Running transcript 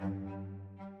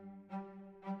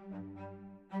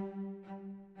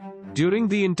During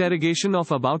the interrogation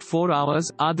of about 4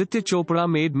 hours, Aditya Chopra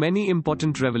made many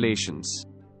important revelations.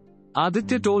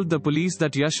 Aditya told the police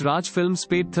that Yash Raj Films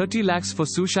paid 30 lakhs for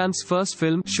Sushant's first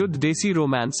film, Shuddh Desi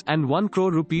Romance, and 1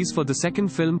 crore rupees for the second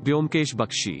film, Byomkesh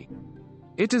Bakshi.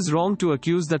 It is wrong to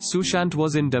accuse that Sushant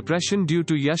was in depression due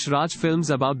to Yash Raj Films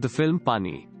about the film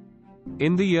Pani.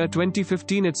 In the year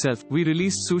 2015 itself, we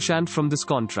released Sushant from this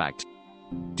contract.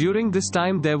 During this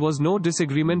time there was no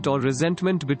disagreement or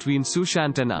resentment between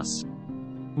Sushant and us.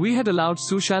 We had allowed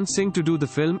Sushant Singh to do the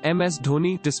film MS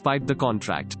Dhoni despite the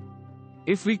contract.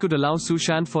 If we could allow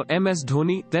Sushant for MS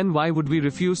Dhoni, then why would we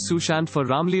refuse Sushant for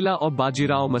Ramleela or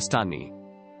Bajirao Mastani?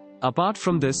 Apart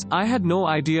from this, I had no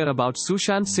idea about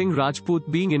Sushant Singh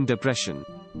Rajput being in depression.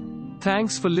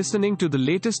 Thanks for listening to the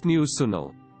latest news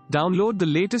Suno. Download the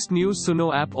latest news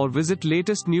Suno app or visit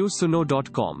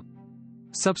latestnewssuno.com.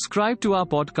 Subscribe to our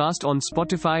podcast on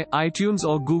Spotify, iTunes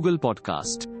or Google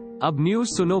Podcast. अब news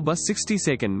सुनो बस 60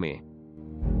 second में.